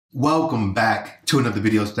Welcome back to another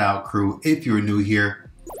Video Style Crew. If you're new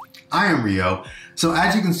here, I am Rio. So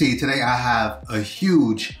as you can see, today I have a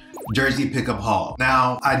huge jersey pickup haul.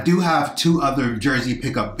 Now, I do have two other jersey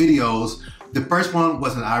pickup videos. The first one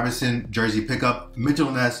was an Iverson jersey pickup,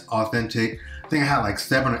 Mitchell Ness Authentic. I think I had like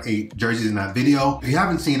 7 or 8 jerseys in that video. If you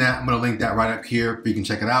haven't seen that, I'm gonna link that right up here so you can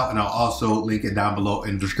check it out, and I'll also link it down below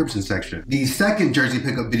in the description section. The second jersey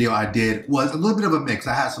pickup video I did was a little bit of a mix.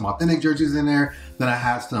 I had some authentic jerseys in there, then I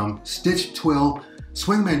had some stitched twill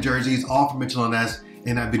swingman jerseys, all from Mitchell Ness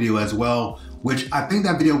in that video as well, which I think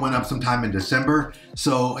that video went up sometime in December.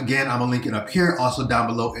 So again, I'm gonna link it up here, also down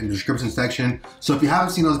below in the description section. So if you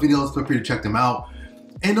haven't seen those videos, feel free to check them out.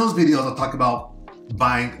 In those videos, I'll talk about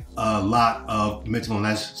buying a lot of Mitchell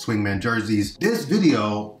Ness swingman jerseys. This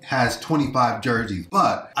video has 25 jerseys,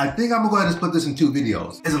 but I think I'm gonna go ahead and split this in 2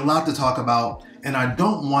 videos. There's a lot to talk about, and I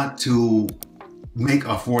don't want to make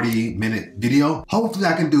a 40-minute video. Hopefully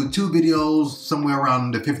I can do 2 videos somewhere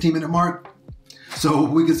around the 15-minute mark, so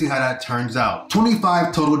we can see how that turns out.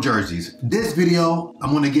 25 total jerseys. This video,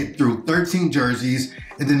 I'm gonna get through 13 jerseys,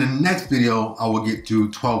 and then the next video, I will get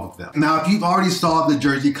through 12 of them. Now, if you've already saw the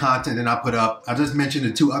jersey content that I put up, I just mentioned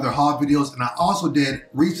the 2 other haul videos, and I also did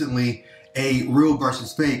recently a real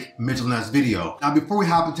versus fake Mitchell Ness video. Now, before we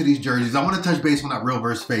hop into these jerseys, I wanna touch base on that real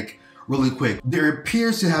versus fake really quick. There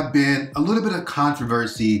appears to have been a little bit of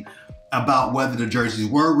controversy about whether the jerseys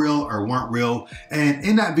were real or weren't real. And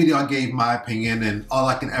in that video, I gave my opinion, and all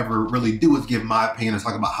I can ever really do is give my opinion and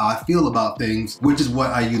talk about how I feel about things, which is what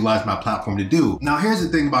I utilize my platform to do. Now, here's the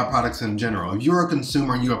thing about products in general. If you're a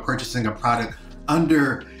consumer and you are purchasing a product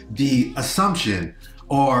under the assumption,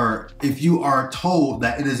 or if you are told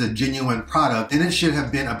that it is a genuine product, then it should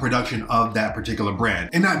have been a production of that particular brand.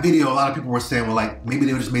 In that video, a lot of people were saying, well, like, maybe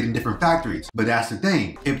they were just made in different factories. But that's the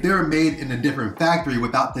thing. If they're made in a different factory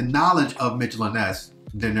without the knowledge of Mitchell Ness,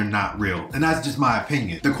 then they're not real. And that's just my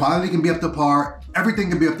opinion. The quality can be up to par, everything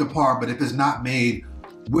can be up to par, but if it's not made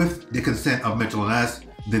with the consent of Mitchell Ness,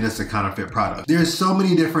 then it's a counterfeit product. There's so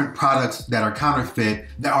many different products that are counterfeit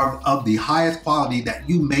that are of the highest quality that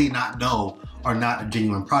you may not know are not a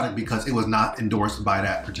genuine product because it was not endorsed by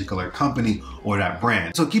that particular company or that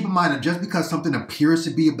brand. So keep in mind that just because something appears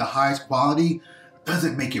to be of the highest quality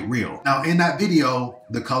doesn't make it real. Now, in that video,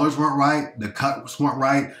 the colors weren't right, the cuts weren't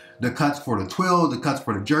right, the cuts for the twill, the cuts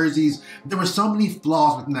for the jerseys. There were so many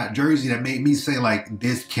flaws within that jersey that made me say, like,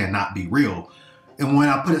 this cannot be real. And when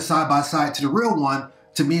I put it side by side to the real one,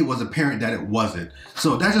 to me, it was apparent that it wasn't.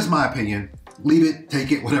 So that's just my opinion. Leave it,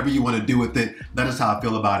 take it, whatever you want to do with it. That is how I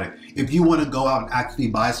feel about it. If you want to go out and actually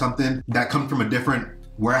buy something that comes from a different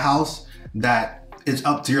warehouse that is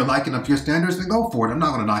up to your liking, up to your standards, then go for it. I'm not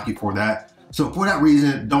going to knock you for that. So for that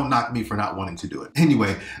reason, don't knock me for not wanting to do it.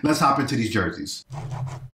 Anyway, let's hop into these jerseys.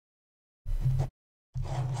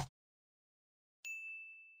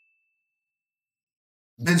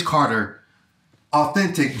 Vince Carter,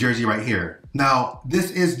 authentic jersey right here. Now,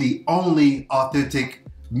 this is the only authentic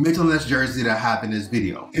Mitchell Ness jersey that I have in this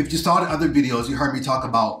video. If you saw the other videos, you heard me talk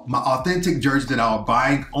about my authentic jersey that I was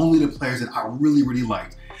buying, only the players that I really, really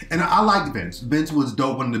liked. And I liked Vince. Vince was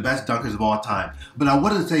dope, one of the best dunkers of all time. But I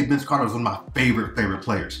wouldn't say Vince Carter was one of my favorite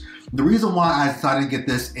players. The reason why I decided to get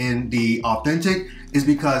this in the authentic is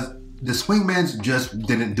because the swingmans just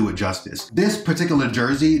didn't do it justice. This particular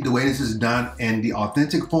jersey, the way this is done in the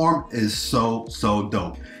authentic form is so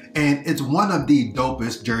dope. And it's one of the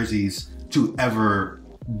dopest jerseys to ever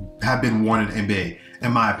have been worn in the NBA,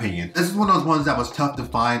 in my opinion. This is one of those ones that was tough to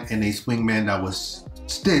find in a swingman that was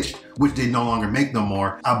stitched, which they no longer make no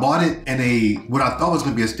more. I bought it in what I thought was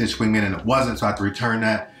gonna be a stitched swingman, and it wasn't, so I had to return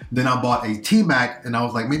that. Then I bought a T-Mac, and I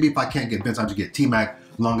was like, maybe if I can't get Vince, I'll just get T-Mac.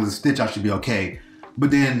 As long as it's stitched, I should be okay. But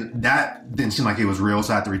then that didn't seem like it was real,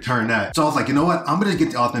 so I had to return that. So I was like, you know what? I'm gonna just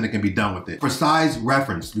get the authentic and be done with it. For size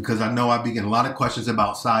reference, because I know I've been getting a lot of questions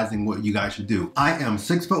about sizing, what you guys should do. I am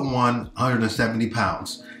 6'1", 170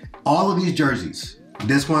 pounds. All of these jerseys,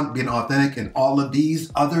 this one being authentic, and all of these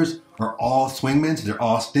others are all swingmans. They're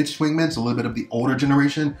all stitched swingmans, a little bit of the older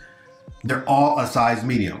generation. They're all a size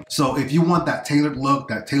medium. So if you want that tailored look,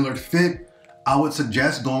 that tailored fit, I would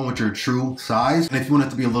suggest going with your true size. And if you want it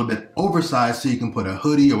to be a little bit oversized so you can put a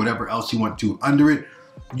hoodie or whatever else you want to under it,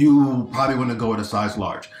 you probably want to go with a size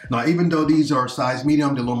large. Now, even though these are size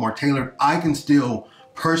medium, they're a little more tailored, I can still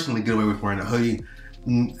personally get away with wearing a hoodie,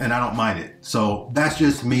 and I don't mind it. So that's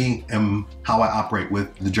just me and how I operate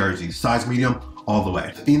with the jerseys. Size medium all the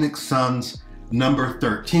way. Phoenix Suns number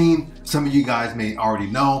 13. Some of you guys may already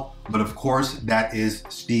know, but of course that is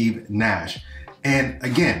Steve Nash. And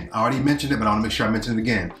again, I already mentioned it, but I want to make sure I mention it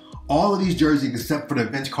again. All of these jerseys, except for the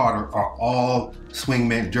Vince Carter, are all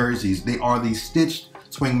swingman jerseys. They are the stitched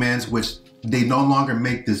swingmans, which they no longer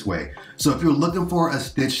make this way. So if you're looking for a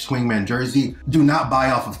stitched swingman jersey, do not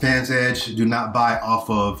buy off of Fans Edge, do not buy off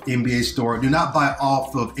of NBA Store, do not buy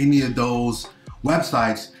off of any of those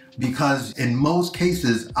websites, because in most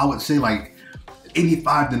cases, I would say like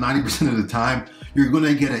 85 to 90% of the time, you're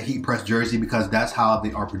gonna get a heat press jersey because that's how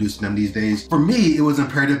they are producing them these days. For me, it was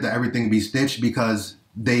imperative that everything be stitched because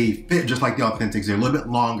they fit just like the Authentics. They're a little bit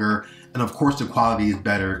longer, and of course the quality is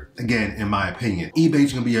better, again, in my opinion.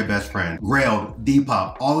 eBay's gonna be your best friend. Grailed,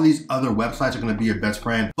 Depop, all of these other websites are gonna be your best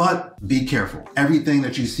friend, but be careful. Everything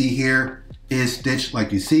that you see here is stitched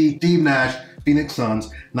like you see. Steve Nash, Phoenix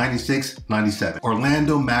Suns, 96, 97.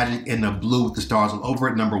 Orlando Magic in the blue with the stars all over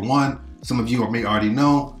it, #1. Some of you may already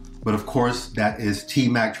know, but of course, that is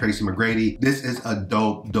T-Mac Tracy McGrady. This is a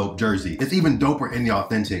dope, dope jersey. It's even doper in the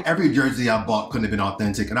Authentic. Every jersey I bought couldn't have been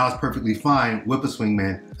authentic, and I was perfectly fine with a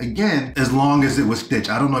swingman, again, as long as it was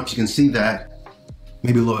stitched. I don't know if you can see that.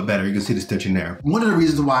 Maybe a little bit better, you can see the stitching there. One of the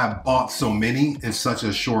reasons why I bought so many in such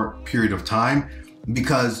a short period of time,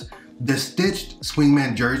 because the stitched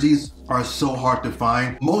swingman jerseys are so hard to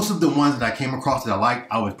find. Most of the ones that I came across that I liked,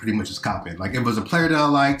 I was pretty much just copying. Like if it was a player that I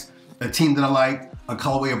liked, a team that I liked, a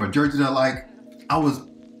colorway of a jersey that I like,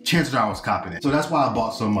 chances are I was copying it. So that's why I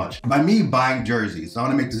bought so much. By me buying jerseys, I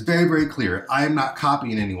wanna make this very, very clear, I am not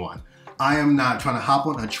copying anyone. I am not trying to hop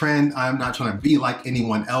on a trend. I am not trying to be like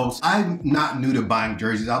anyone else. I'm not new to buying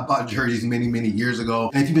jerseys. I bought jerseys many, many years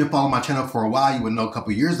ago. And if you've been following my channel for a while, you would know a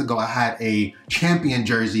couple years ago, I had a champion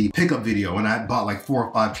jersey pickup video and I bought like 4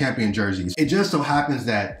 or 5 champion jerseys. It just so happens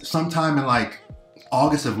that sometime in like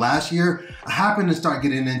August of last year, I happened to start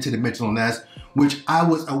getting into the Mitchell Ness, which I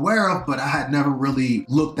was aware of, but I had never really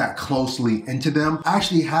looked that closely into them. I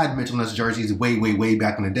actually had Mitchell Ness jerseys way, way, way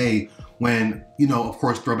back in the day when, you know, of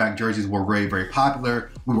course, throwback jerseys were very, very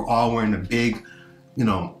popular. We were all wearing the big, you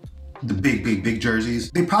know, the big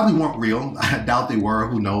jerseys. They probably weren't real. I doubt they were,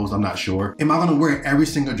 who knows, I'm not sure. Am I gonna wear every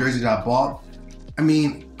single jersey that I bought? I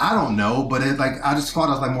mean, I don't know, but it, like, I just thought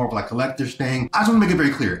it was like more of like a collector's thing. I just wanna make it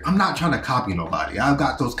very clear, I'm not trying to copy nobody. I've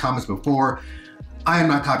got those comments before. I am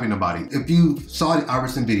not copying nobody. If you saw the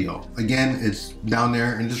Iverson video, again, it's down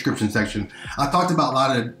there in the description section. I talked about a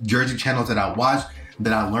lot of jersey channels that I watched,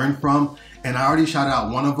 that I learned from, and I already shouted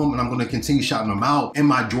out one of them, and I'm gonna continue shouting them out in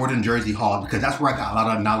my Jordan jersey haul, because that's where I got a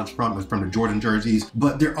lot of knowledge from, is from the Jordan jerseys.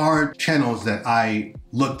 But there are channels that I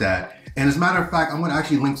looked at, and as a matter of fact, I'm gonna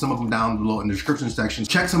actually link some of them down below in the description section.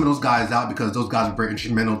 Check some of those guys out because those guys are very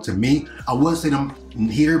instrumental to me. I would say them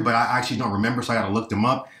here, but I actually don't remember, so I gotta look them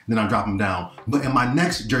up, then I'll drop them down. But in my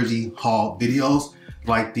next jersey haul videos,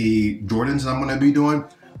 like the Jordans that I'm gonna be doing,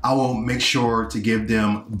 I will make sure to give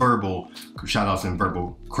them verbal shout outs and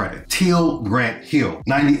verbal credit. Teal Grant Hill,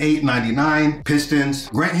 98, 99, Pistons.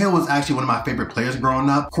 Grant Hill was actually one of my favorite players growing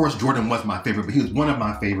up. Of course, Jordan was my favorite, but he was one of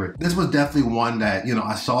my favorite. This was definitely one that, you know,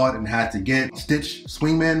 I saw it and had to get. Stitch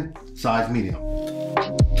swingman, size medium.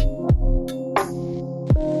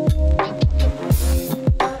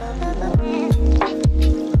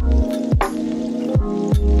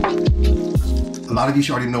 A lot of you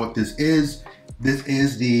should already know what this is. This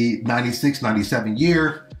is the 96, 97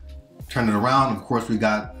 year. Turn it around, of course, we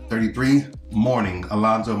got 33, Mourning,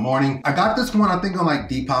 Alonzo Mourning. I got this one, I think on like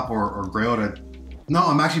Depop or Grailed. No,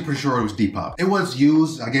 I'm actually pretty sure it was Depop. It was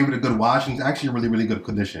used, I gave it a good wash, and it's actually in really, really good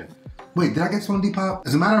condition. Wait, did I get this one on Depop?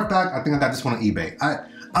 As a matter of fact, I think I got this one on eBay.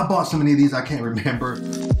 I bought so many of these, I can't remember.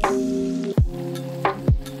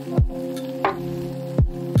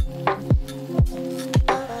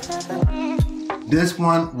 This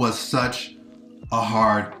one was such a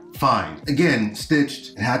hard find. Again,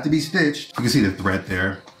 stitched, it had to be stitched. You can see the thread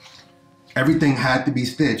there. Everything had to be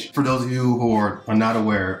stitched. For those of you who are not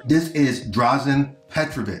aware, this is Drazen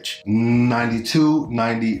Petrovic, 92,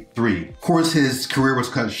 93. Of course, his career was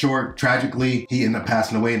cut short. Tragically, he ended up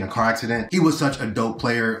passing away in a car accident. He was such a dope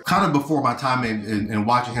player, kind of before my time in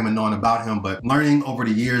watching him and knowing about him, but learning over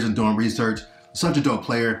the years and doing research, such a dope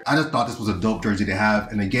player. I just thought this was a dope jersey to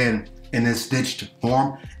have. And again, in this stitched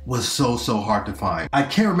form, was so hard to find. I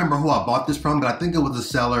can't remember who I bought this from, but I think it was a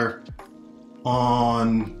seller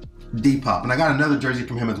on Depop. And I got another jersey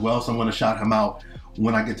from him as well, so I'm gonna shout him out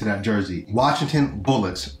when I get to that jersey. Washington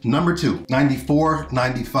Bullets, #2, 94,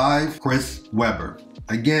 95, Chris Webber.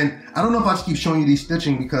 Again, I don't know if I should keep showing you these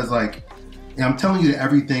stitching because like, and I'm telling you that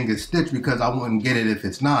everything is stitched because I wouldn't get it if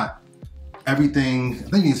it's not. Everything, I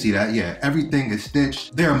think you can see that, yeah, everything is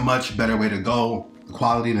stitched. They're a much better way to go. The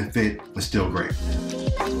quality and the fit was still great.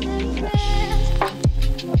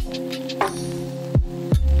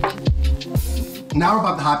 Now we're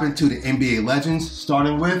about to hop into the NBA legends,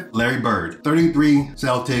 starting with Larry Bird. 33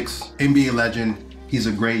 Celtics, NBA legend. He's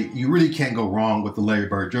a great, you really can't go wrong with the Larry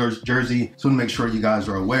Bird jersey. So to make sure you guys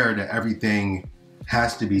are aware that everything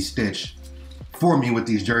has to be stitched for me with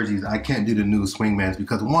these jerseys. I can't do the new Swingmans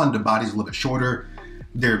because one, the body's a little bit shorter,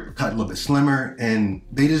 they're cut a little bit slimmer, and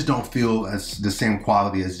they just don't feel as the same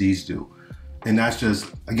quality as these do. And that's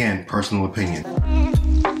just, again, personal opinion.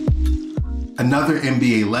 Another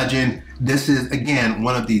NBA legend. This is, again,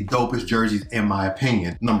 one of the dopest jerseys in my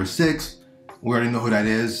opinion. Number 6, we already know who that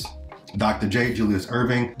is. Dr. J, Julius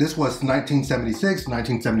Erving. This was 1976,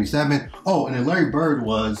 1977. Oh, and then Larry Bird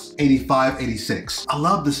was 85, 86. I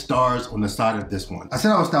love the stars on the side of this one. I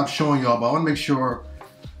said I would stop showing y'all, but I want to make sure,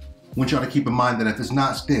 I want y'all to keep in mind that if it's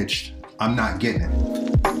not stitched, I'm not getting it.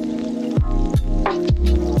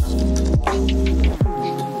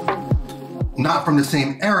 Not from the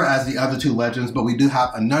same era as the other two legends, but we do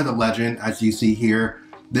have another legend, as you see here.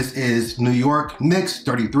 This is New York Knicks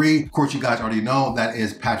 33. Of course, you guys already know that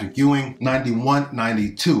is Patrick Ewing, 91,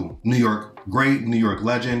 92. New York, great New York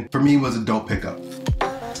legend. For me, was a dope pickup.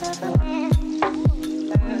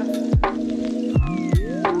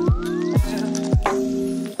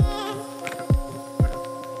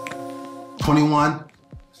 '21,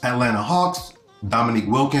 Atlanta Hawks, Dominique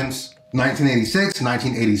Wilkins. 1986,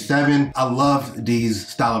 1987. I loved these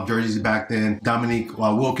style of jerseys back then. Dominique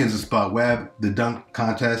Wilkins and Spud Webb, the dunk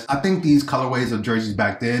contest. I think these colorways of jerseys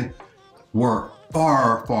back then were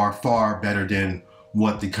far, far, far better than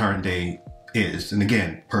what the current day is. And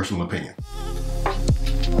again, personal opinion.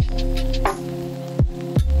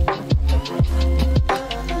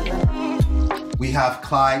 We have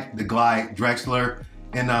Clyde the Glide Drexler.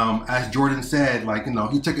 And as Jordan said, like, you know,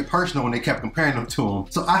 he took it personal when they kept comparing them to him.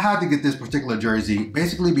 So I had to get this particular jersey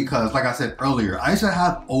basically because, like I said earlier, I used to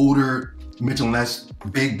have older Mitchell Ness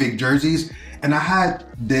big jerseys. And I had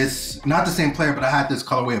this, not the same player, but I had this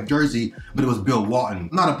colorway of jersey, but it was Bill Walton.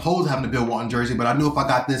 I'm not opposed to having a Bill Walton jersey, but I knew if I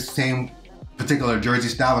got this same particular jersey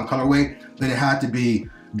style and colorway, then it had to be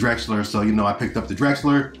Drexler. So, you know, I picked up the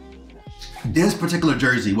Drexler. This particular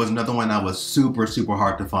jersey was another one that was super, super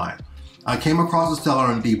hard to find. I came across a seller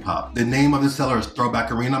on Depop. The name of the seller is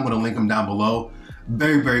Throwback Arena. I'm gonna link him down below.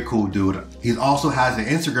 Very, very cool dude. He also has an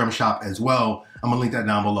Instagram shop as well. I'm gonna link that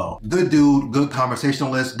down below. Good dude, good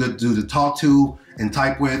conversationalist, good dude to talk to and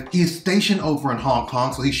type with. He's stationed over in Hong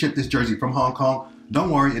Kong, so he shipped this jersey from Hong Kong.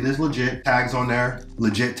 Don't worry, it is legit. Tags on there,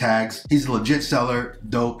 legit tags. He's a legit seller,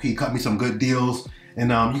 dope. He cut me some good deals.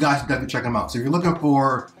 And you guys should definitely check him out. So if you're looking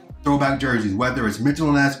for throwback jerseys, whether it's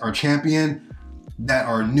Mitchell Ness or Champion, that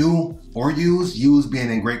are new or used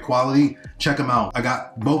being in great quality, check them out. I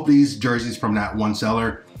got both these jerseys from that one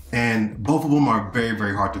seller, and both of them are very,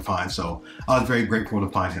 very hard to find. So I was very grateful to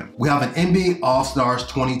find him. We have an NBA All-Stars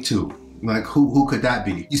 22. Like, who could that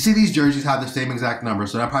be? You see these jerseys have the same exact number,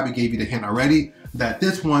 so that probably gave you the hint already that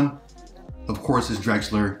this one, of course, is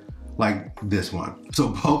Drexler, like this one. So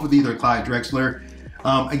both of these are Clyde Drexler.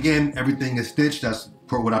 Again, everything is stitched. That's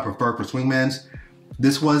what I prefer for Swingmans.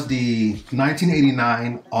 This was the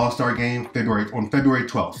 1989 All-Star Game on February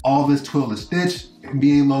 12th. All this twill is stitched.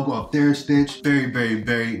 NBA logo up there is stitched. Very, very,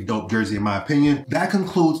 very dope jersey in my opinion. That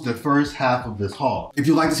concludes the first half of this haul. If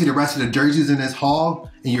you'd like to see the rest of the jerseys in this haul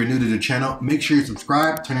and you're new to the channel, make sure you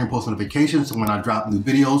subscribe, turn on post notifications so when I drop new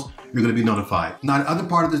videos, you're gonna be notified. Now, the other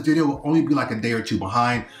part of this video will only be like a day or two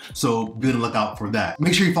behind, so be on the lookout for that.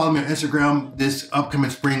 Make sure you follow me on Instagram. This upcoming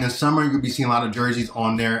spring and summer, you'll be seeing a lot of jerseys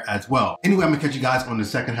on there as well. Anyway, I'm gonna catch you guys on the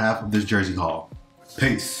second half of this jersey haul.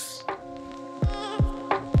 Peace.